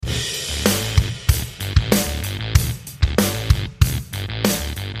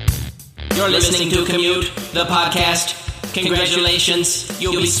You're listening to Commute, the podcast. Congratulations,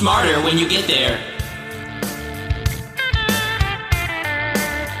 you'll be smarter when you get there.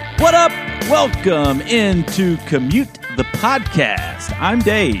 What up? Welcome into Commute, the podcast. I'm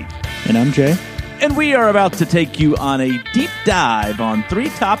Dave. And I'm Jay. And we are about to take you on a deep dive on 3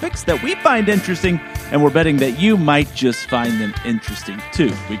 topics that we find interesting, and we're betting that you might just find them interesting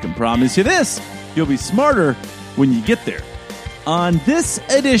too. We can promise you this, you'll be smarter when you get there. On this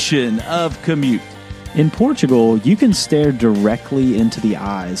edition of Commute. In Portugal, you can stare directly into the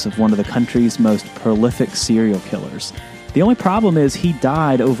eyes of one of the country's most prolific serial killers. The only problem is he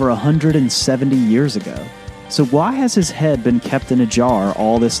died over 170 years ago. So why has his head been kept in a jar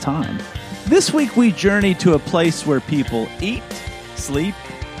all this time? This week we journey to a place where people eat, sleep,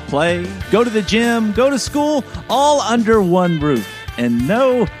 play, go to the gym, go to school, all under one roof. And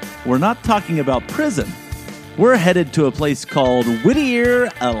no, we're not talking about prison. We're headed to a place called Whittier,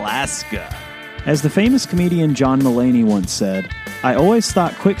 Alaska. As the famous comedian John Mulaney once said, I always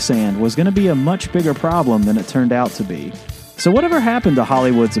thought quicksand was going to be a much bigger problem than it turned out to be. So whatever happened to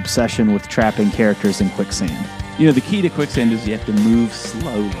Hollywood's obsession with trapping characters in quicksand? You know, the key to quicksand is you have to move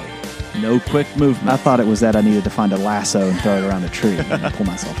slowly. No quick movement. I thought it was that I needed to find a lasso and throw it around a tree and pull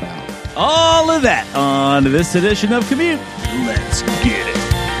myself out. All of that on this edition of Commute. Let's get it.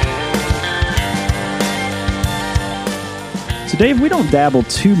 So, Dave, we don't dabble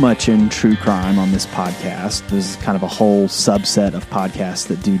too much in true crime on this podcast. There's kind of a whole subset of podcasts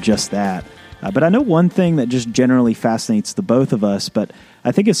that do just that. But I know one thing that just generally fascinates the both of us, but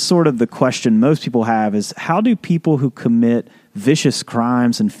I think it's sort of the question most people have is, how do people who commit vicious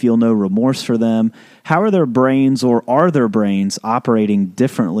crimes and feel no remorse for them, how are their brains, or are their brains operating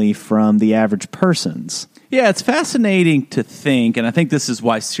differently from the average person's? Yeah, it's fascinating to think, and I think this is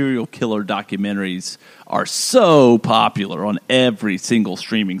why serial killer documentaries are so popular on every single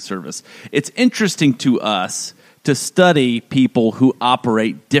streaming service. It's interesting to us to study people who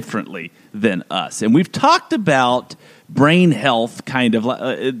operate differently than us. And we've talked about brain health, kind of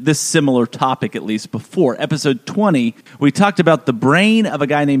this similar topic at least before. Episode 20, we talked about the brain of a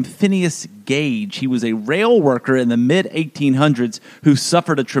guy named Phineas Gage. He was a rail worker in the mid-1800s who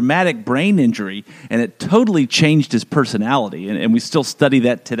suffered a traumatic brain injury, and it totally changed his personality. And we still study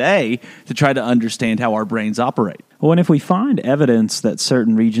that today to try to understand how our brains operate. Well, and if we find evidence that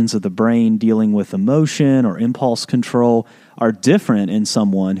certain regions of the brain dealing with emotion or impulse control are different in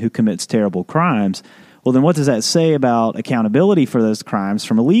someone who commits terrible crimes, well, then what does that say about accountability for those crimes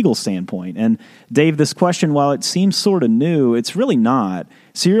from a legal standpoint? And Dave, this question, while it seems sort of new, it's really not.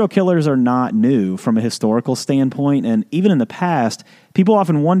 Serial killers are not new from a historical standpoint, and even in the past, people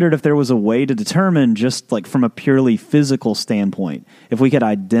often wondered if there was a way to determine, just like from a purely physical standpoint, if we could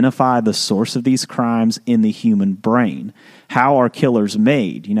identify the source of these crimes in the human brain. How are killers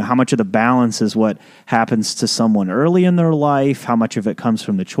made? You know, how much of the balance is what happens to someone early in their life? How much of it comes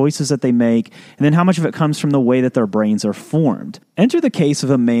from the choices that they make? And then how much of it comes from the way that their brains are formed? Enter the case of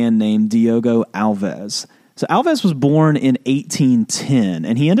a man named Diogo Alves. So Alves was born in 1810,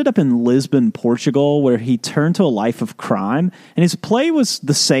 and he ended up in Lisbon, Portugal, where he turned to a life of crime. And his play was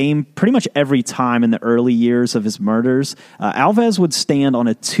the same pretty much every time in the early years of his murders. Alves would stand on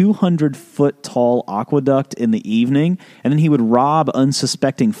a 200-foot-tall aqueduct in the evening, and then he would rob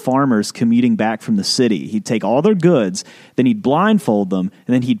unsuspecting farmers commuting back from the city. He'd take all their goods, then he'd blindfold them,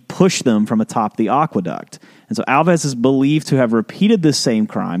 and then he'd push them from atop the aqueduct. And so Alves is believed to have repeated this same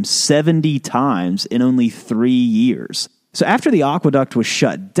crime 70 times in only 3 years. So after the aqueduct was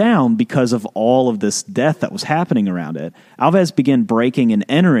shut down because of all of this death that was happening around it, Alves began breaking and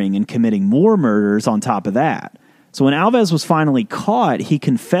entering and committing more murders on top of that. So when Alves was finally caught, he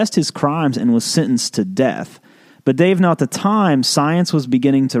confessed his crimes and was sentenced to death. But Dave, now at the time, science was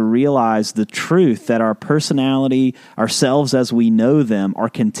beginning to realize the truth that our personality, ourselves as we know them, are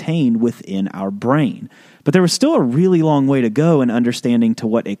contained within our brain. But there was still a really long way to go in understanding to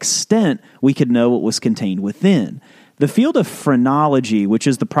what extent we could know what was contained within. The field of phrenology, which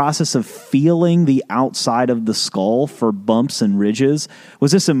is the process of feeling the outside of the skull for bumps and ridges,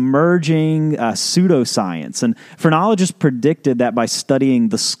 was this emerging pseudoscience. And phrenologists predicted that by studying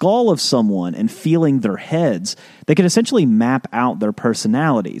the skull of someone and feeling their heads, they could essentially map out their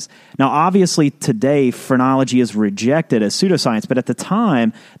personalities. Now, obviously, today, phrenology is rejected as pseudoscience, but at the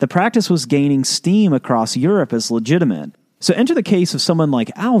time, the practice was gaining steam across Europe as legitimate. So enter the case of someone like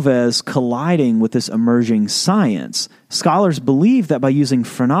Alves colliding with this emerging science. Scholars believe that by using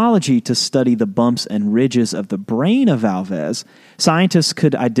phrenology to study the bumps and ridges of the brain of Alves, scientists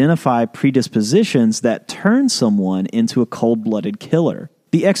could identify predispositions that turn someone into a cold-blooded killer.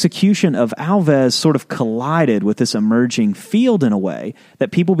 The execution of Alves sort of collided with this emerging field in a way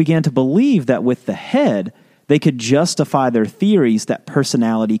that people began to believe that with the head, they could justify their theories that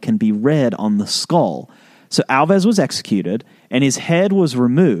personality can be read on the skull. So Alves was executed, and his head was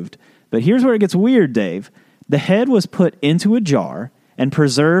removed. But here's where it gets weird, Dave. The head was put into a jar and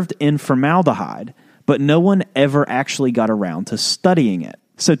preserved in formaldehyde, but no one ever actually got around to studying it.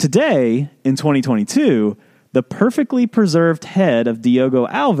 So today, in 2022, the perfectly preserved head of Diogo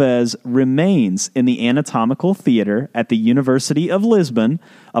Alves remains in the Anatomical Theatre at the University of Lisbon,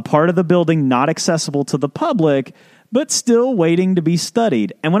 a part of the building not accessible to the public, but still waiting to be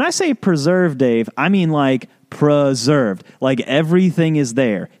studied. And when I say preserved, Dave, I mean like preserved. Like everything is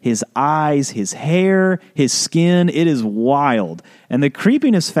there. His eyes, his hair, his skin, it is wild. And the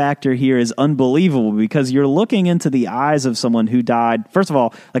creepiness factor here is unbelievable because you're looking into the eyes of someone who died, first of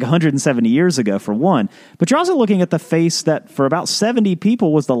all, like 170 years ago for one, but you're also looking at the face that for about 70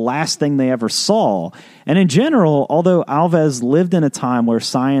 people was the last thing they ever saw. And in general, although Alves lived in a time where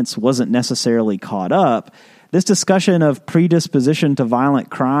science wasn't necessarily caught up, this discussion of predisposition to violent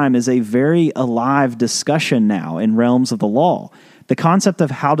crime is a very alive discussion now in realms of the law. The concept of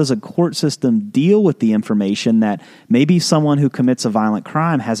how does a court system deal with the information that maybe someone who commits a violent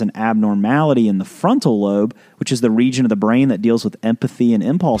crime has an abnormality in the frontal lobe, which is the region of the brain that deals with empathy and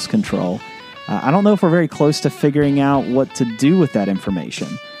impulse control. I don't know if we're very close to figuring out what to do with that information.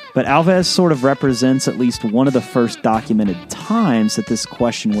 But Alves sort of represents at least one of the first documented times that this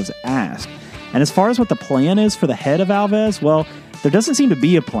question was asked. And as far as what the plan is for the head of Alves, well, there doesn't seem to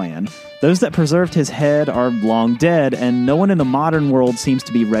be a plan. Those that preserved his head are long dead, and no one in the modern world seems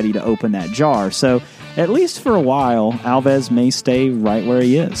to be ready to open that jar. So, at least for a while, Alves may stay right where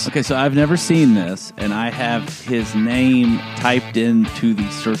he is. Okay, so I've never seen this, and I have his name typed into the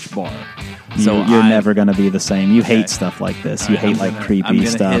search bar. So you're never going to be the same. You hate stuff like this. You hate creepy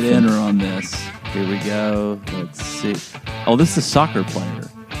stuff. I'm going to hit enter on this. Here we go. Let's see. Oh, this is a soccer player.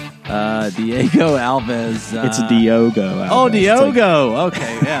 Diego Alves. It's Diogo Alves. Oh, Diogo.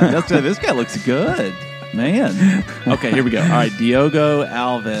 Okay, yeah. This guy looks good. Man. Okay, here we go. All right, Diogo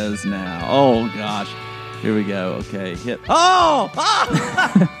Alves now. Oh, gosh. Here we go. Okay, hit. Oh!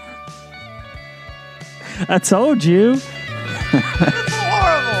 I told you. It's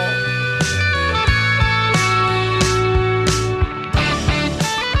horrible.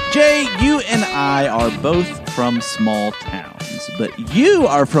 Jay, you and I are both from small towns. But you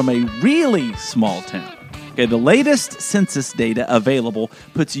are from a really small town. Okay, the latest census data available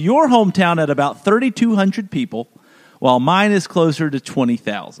puts your hometown at about 3,200 people, while mine is closer to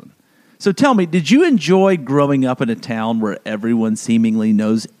 20,000. So tell me, did you enjoy growing up in a town where everyone seemingly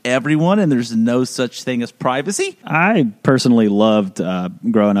knows everyone and there's no such thing as privacy? I personally loved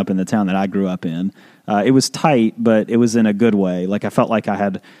growing up in the town that I grew up in. It was tight, but it was in a good way. Like I felt like I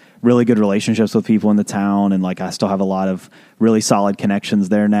had really good relationships with people in the town, and like I still have a lot of really solid connections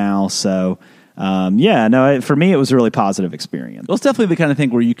there now. So, for me, it was a really positive experience. Well, it's definitely the kind of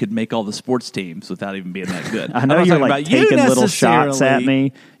thing where you could make all the sports teams without even being that good. I know you're like taking little shots at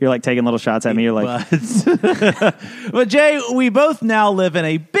me. You're like taking little shots at me. You're like, but Jay, we both now live in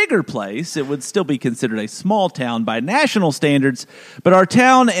a bigger place. It would still be considered a small town by national standards, but our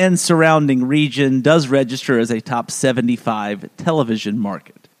town and surrounding region does register as a top 75 television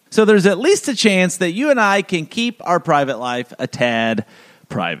market. So there's at least a chance that you and I can keep our private life a tad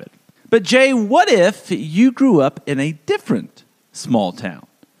private. But Jay, what if you grew up in a different small town?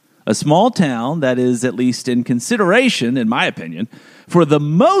 A small town that is, at least in consideration, in my opinion, for the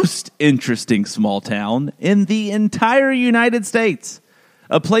most interesting small town in the entire United States.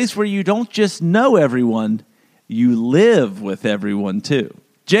 A place where you don't just know everyone, you live with everyone too.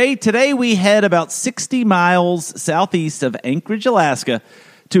 Jay, today we head about 60 miles southeast of Anchorage, Alaska,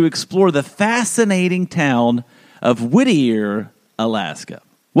 to explore the fascinating town of Whittier, Alaska.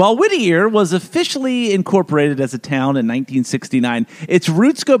 While Whittier was officially incorporated as a town in 1969, its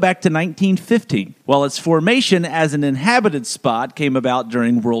roots go back to 1915, while its formation as an inhabited spot came about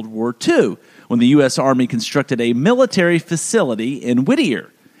during World War II, when the U.S. Army constructed a military facility in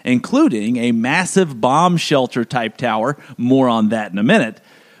Whittier, including a massive bomb shelter type tower. More on that in a minute.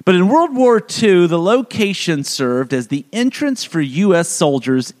 But in World War II, the location served as the entrance for U.S.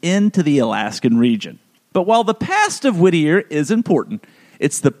 soldiers into the Alaskan region. But while the past of Whittier is important,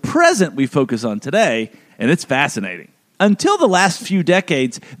 it's the present we focus on today, and it's fascinating. Until the last few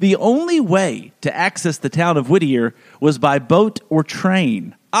decades, the only way to access the town of Whittier was by boat or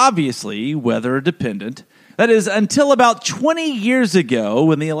train, obviously weather dependent. That is, until about 20 years ago,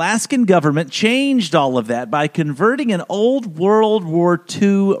 when the Alaskan government changed all of that by converting an old World War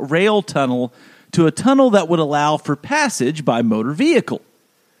II rail tunnel to a tunnel that would allow for passage by motor vehicle.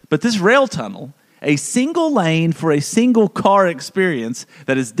 But this rail tunnel, a single lane for a single car experience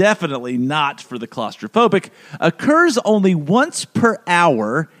that is definitely not for the claustrophobic, occurs only once per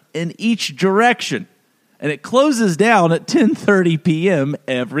hour in each direction. And it closes down at 10:30 p.m.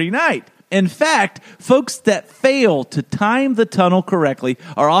 every night. In fact, folks that fail to time the tunnel correctly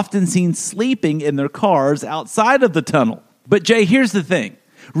are often seen sleeping in their cars outside of the tunnel. But Jay, here's the thing.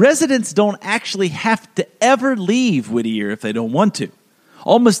 Residents don't actually have to ever leave Whittier if they don't want to.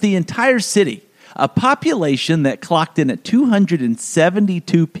 Almost the entire city, a population that clocked in at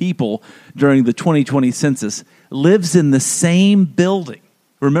 272 people during the 2020 census, lives in the same building.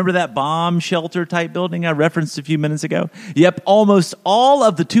 Remember that bomb shelter type building I referenced a few minutes ago? Yep, almost all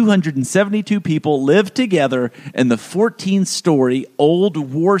of the 272 people live together in the 14-story old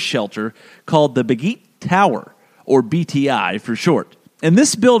war shelter called the Baguette Tower, or BTI for short. And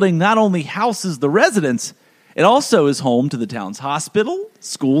this building not only houses the residents, it also is home to the town's hospital,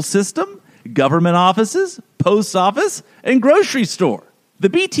 school system, government offices, post office, and grocery store. The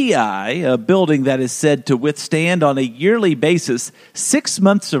BTI, a building that is said to withstand on a yearly basis 6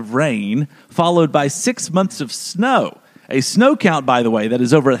 months of rain, followed by 6 months of snow. A snow count, by the way, that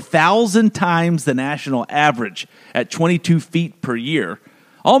is over 1,000 times the national average at 22 feet per year,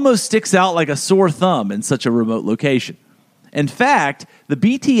 almost sticks out like a sore thumb in such a remote location. In fact, the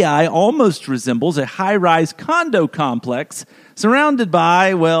BTI almost resembles a high-rise condo complex surrounded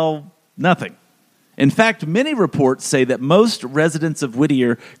by, well, nothing. In fact, many reports say that most residents of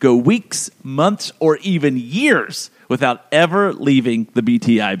Whittier go weeks, months, or even years without ever leaving the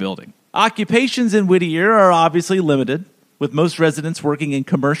BTI building. Occupations in Whittier are obviously limited, with most residents working in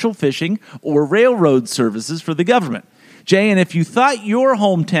commercial fishing or railroad services for the government. Jay, and if you thought your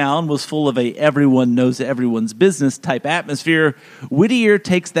hometown was full of a everyone knows everyone's business type atmosphere, Whittier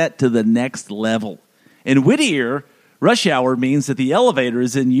takes that to the next level. In Whittier, rush hour means that the elevator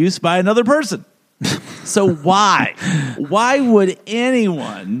is in use by another person. So why? Why would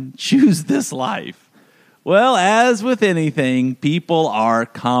anyone choose this life? Well, as with anything, people are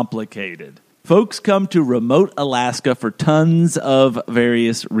complicated. Folks come to remote Alaska for tons of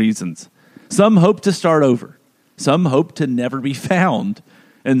various reasons. Some hope to start over. Some hope to never be found.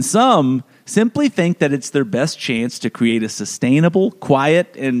 And some simply think that it's their best chance to create a sustainable,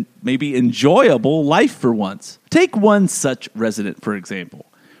 quiet, and maybe enjoyable life for once. Take one such resident, for example,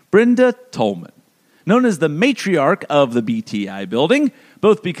 Brenda Tolman. Known as the matriarch of the BTI building,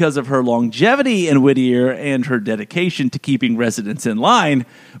 both because of her longevity in Whittier and her dedication to keeping residents in line,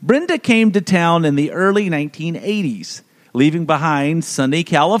 Brenda came to town in the early 1980s. Leaving behind sunny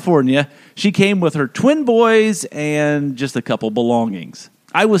California, she came with her twin boys and just a couple belongings.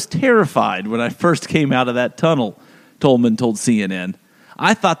 I was terrified when I first came out of that tunnel, Tolman told CNN.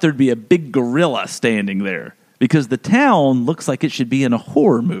 I thought there'd be a big gorilla standing there because the town looks like it should be in a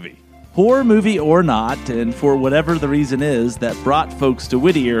horror movie. Horror movie or not, and for whatever the reason is that brought folks to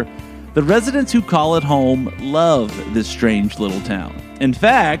Whittier, the residents who call it home love this strange little town. In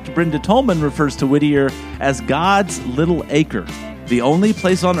fact, Brenda Tolman refers to Whittier as God's little acre, the only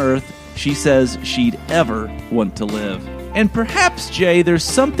place on earth she says she'd ever want to live. And perhaps, Jay, there's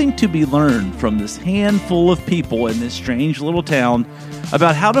something to be learned from this handful of people in this strange little town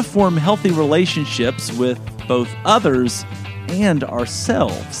about how to form healthy relationships with both others and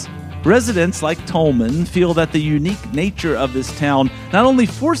ourselves. Residents like Tolman feel that the unique nature of this town not only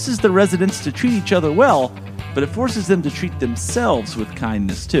forces the residents to treat each other well, but it forces them to treat themselves with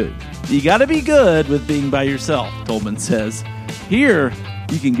kindness too. You gotta be good with being by yourself, Tolman says. Here,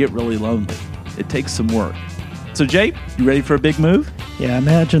 you can get really lonely. It takes some work. So Jay, you ready for a big move? Yeah,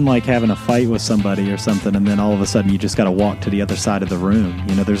 imagine like having a fight with somebody or something, and then all of a sudden you just got to walk to the other side of the room.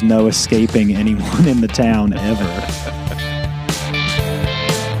 You know, there's no escaping anyone in the town ever.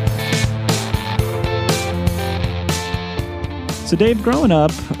 So Dave, growing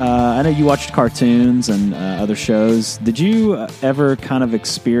up, I know you watched cartoons and other shows. Did you ever kind of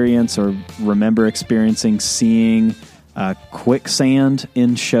experience or remember experiencing seeing quicksand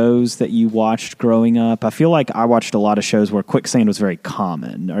in shows that you watched growing up? I feel like I watched a lot of shows where quicksand was very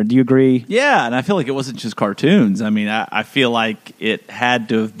common. Or do you agree? Yeah, and I feel like it wasn't just cartoons. I mean, I feel like it had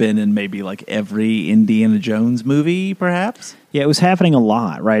to have been in maybe like every Indiana Jones movie, perhaps. Yeah, it was happening a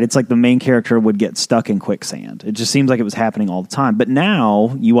lot, right? It's like the main character would get stuck in quicksand. It just seems like it was happening all the time. But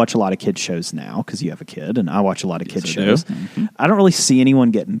now, you watch a lot of kids' shows now, because you have a kid, and I watch a lot of kids' shows. Mm-hmm. I don't really see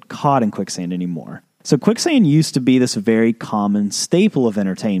anyone getting caught in quicksand anymore. So quicksand used to be this very common staple of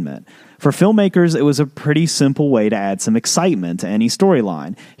entertainment. For filmmakers, it was a pretty simple way to add some excitement to any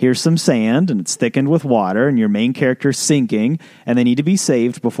storyline. Here's some sand, and it's thickened with water, and your main character's sinking, and they need to be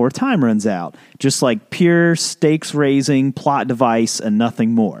saved before time runs out. Just like pure stakes-raising plot device and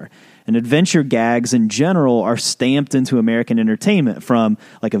nothing more. And adventure gags in general are stamped into American entertainment, from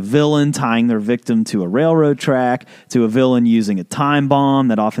like a villain tying their victim to a railroad track, to a villain using a time bomb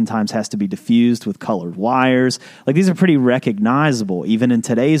that oftentimes has to be diffused with colored wires. Like, these are pretty recognizable, even in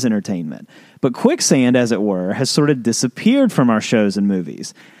today's entertainment. But quicksand, as it were, has sort of disappeared from our shows and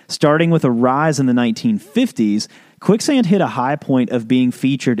movies. Starting with a rise in the 1950s, quicksand hit a high point of being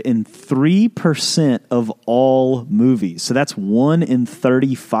featured in 3% of all movies. So that's 1 in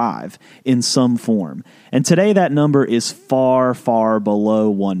 35 in some form. And today that number is far, far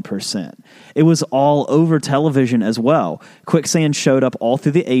below 1%. It was all over television as well. Quicksand showed up all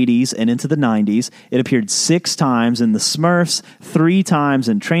through the 80s and into the 90s. It appeared 6 times in The Smurfs, 3 times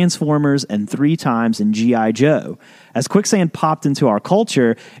in Transformers, and 3 times in G.I. Joe. As quicksand popped into our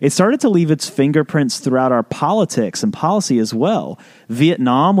culture, it started to leave its fingerprints throughout our politics and policy as well.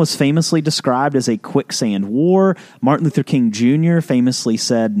 Vietnam was famously described as a quicksand war. Martin Luther King Jr. famously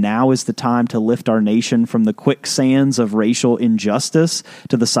said, "Now is the time to lift our nation from the quicksands of racial injustice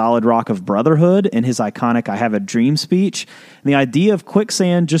to the solid rock of brotherhood," in his iconic "I Have a Dream" speech. And the idea of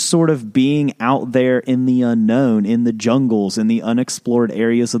quicksand just sort of being out there in the unknown, in the jungles, in the unexplored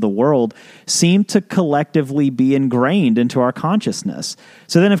areas of the world, seemed to collectively be ingrained into our consciousness.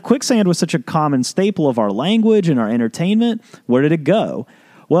 So then if quicksand was such a common staple of our language and our entertainment, where did it go?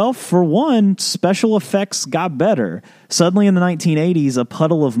 Well, for one, special effects got better. Suddenly in the 1980s, a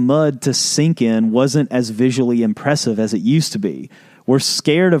puddle of mud to sink in wasn't as visually impressive as it used to be. We're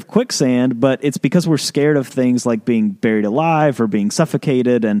scared of quicksand, but it's because we're scared of things like being buried alive or being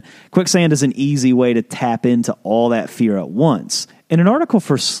suffocated, and quicksand is an easy way to tap into all that fear at once. In an article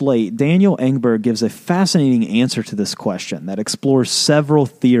for Slate, Daniel Engberg gives a fascinating answer to this question that explores several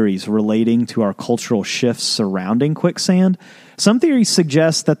theories relating to our cultural shifts surrounding quicksand. Some theories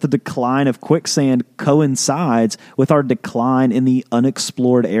suggest that the decline of quicksand coincides with our decline in the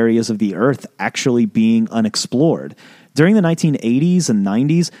unexplored areas of the earth actually being unexplored. During the 1980s and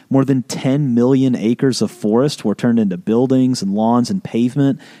 90s, more than 10 million acres of forest were turned into buildings and lawns and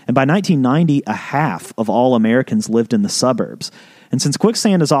pavement, and by 1990, a half of all Americans lived in the suburbs. And since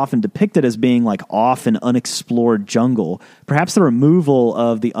quicksand is often depicted as being like off an unexplored jungle, perhaps the removal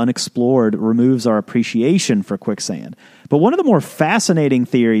of the unexplored removes our appreciation for quicksand. But one of the more fascinating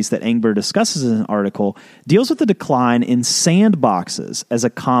theories that Engberg discusses in an article deals with the decline in sandboxes as a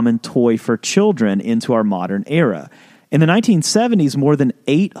common toy for children into our modern era. In the 1970s, more than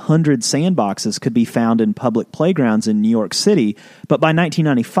 800 sandboxes could be found in public playgrounds in New York City, but by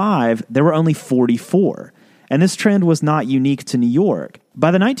 1995, there were only 44. And this trend was not unique to New York.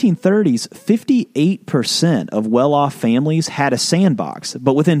 By the 1930s, 58% of well-off families had a sandbox,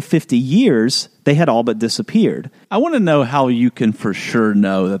 but within 50 years, they had all but disappeared. I want to know how you can for sure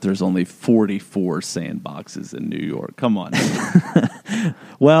know that there's only 44 sandboxes in New York. Come on.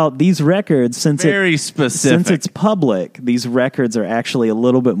 Well, these records, since specific. It's public, these records are actually a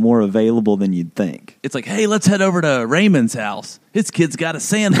little bit more available than you'd think. It's like, hey, let's head over to Raymond's house. His kid's got a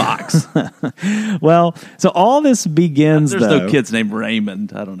sandbox. Well, so all this begins, There's no kids named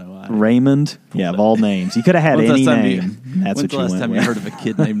Raymond. I don't know why. Raymond? Yeah, of all names. You could have had any name. That's what you went with. When's the last time you heard of a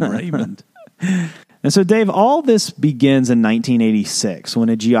kid named Raymond? And so, Dave, all this begins in 1986 when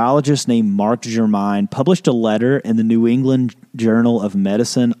a geologist named Mark Germain published a letter in the New England Journal of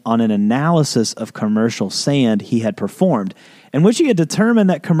Medicine on an analysis of commercial sand he had performed, in which he had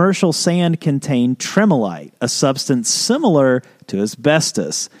determined that commercial sand contained tremolite, a substance similar to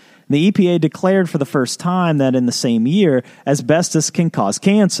asbestos. The EPA declared for the first time that in the same year, asbestos can cause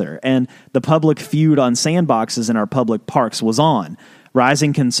cancer, and the public feud on sandboxes in our public parks was on.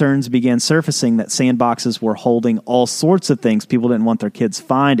 Rising concerns began surfacing that sandboxes were holding all sorts of things people didn't want their kids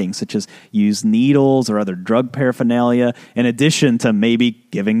finding, such as used needles or other drug paraphernalia, in addition to maybe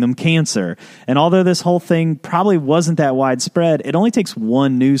giving them cancer. And although this whole thing probably wasn't that widespread, it only takes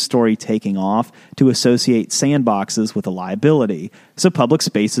one news story taking off to associate sandboxes with a liability. So public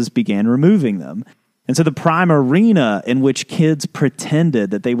spaces began removing them. And so the prime arena in which kids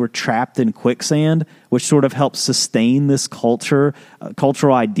pretended that they were trapped in quicksand, which sort of helped sustain this cultural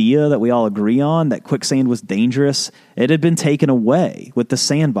idea that we all agree on, that quicksand was dangerous, it had been taken away with the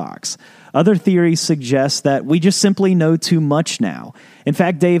sandbox. Other theories suggest that we just simply know too much now. In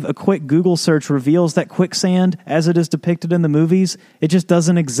fact, Dave, a quick Google search reveals that quicksand, as it is depicted in the movies, it just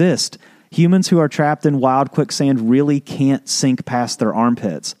doesn't exist. Humans who are trapped in wild quicksand really can't sink past their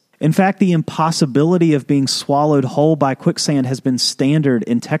armpits. In fact, the impossibility of being swallowed whole by quicksand has been standard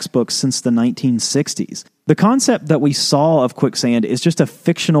in textbooks since the 1960s. The concept that we saw of quicksand is just a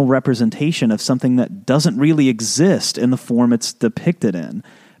fictional representation of something that doesn't really exist in the form it's depicted in.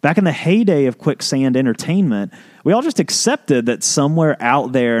 Back in the heyday of quicksand entertainment, we all just accepted that somewhere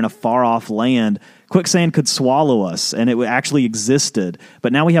out there in a far-off land, quicksand could swallow us, and it actually existed.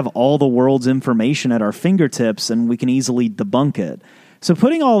 But now we have all the world's information at our fingertips, and we can easily debunk it. So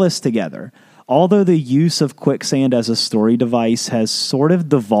putting all this together, although the use of quicksand as a story device has sort of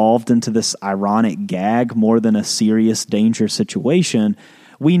devolved into this ironic gag more than a serious danger situation,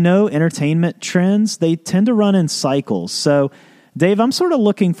 we know entertainment trends, they tend to run in cycles. So, Dave, I'm sort of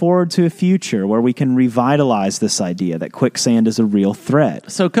looking forward to a future where we can revitalize this idea that quicksand is a real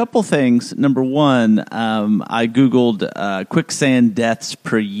threat. So a couple things. Number one, I Googled quicksand deaths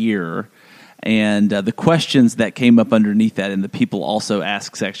per year. And the questions that came up underneath that in the people also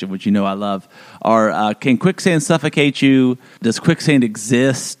ask section, which you know I love, are can quicksand suffocate you? Does quicksand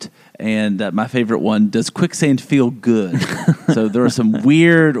exist? And my favorite one, does quicksand feel good? So there are some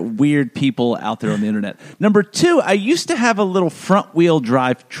weird people out there on the internet. Number two, I used to have a little front-wheel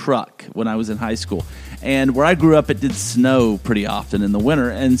drive truck when I was in high school. And where I grew up, it did snow pretty often in the winter.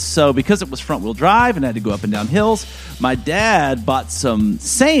 And so because it was front-wheel drive and I had to go up and down hills, my dad bought some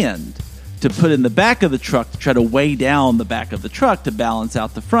sand to put in the back of the truck to try to weigh down the back of the truck to balance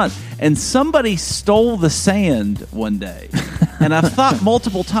out the front. And somebody stole the sand one day. And I've thought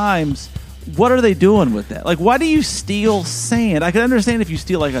multiple times, what are they doing with that? Like, why do you steal sand? I can understand if you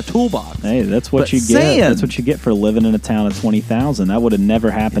steal like a toolbox. Hey, that's what you get. Sand. That's what you get for living in a town of 20,000. That would have never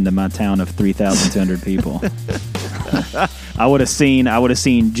happened in my town of 3,200 people. I would have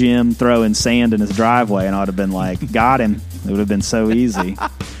seen Jim throwing sand in his driveway, and I would have been like, got him. It would have been so easy.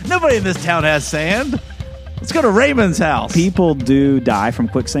 Nobody in this town has sand. Let's go to Raymond's house. People do die from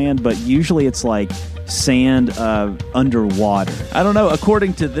quicksand, but usually it's like sand underwater. I don't know.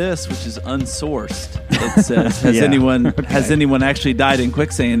 According to this, which is unsourced, it says, has anyone actually died in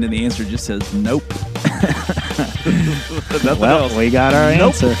quicksand? And the answer just says, nope. Well, we got our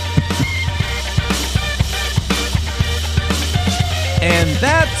answer. And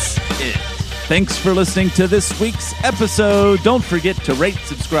that's it. Thanks for listening to this week's episode. Don't forget to rate,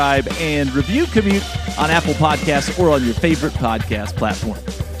 subscribe, and review Commute on Apple Podcasts or on your favorite podcast platform.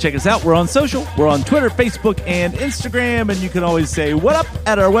 Check us out. We're on social. We're on Twitter, Facebook, and Instagram. And you can always say what up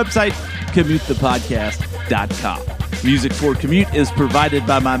at our website, commutethepodcast.com. Music for Commute is provided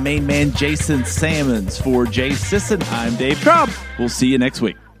by my main man, Jason Sammons. For Jay Sisson, I'm Dave Traub. We'll see you next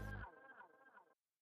week.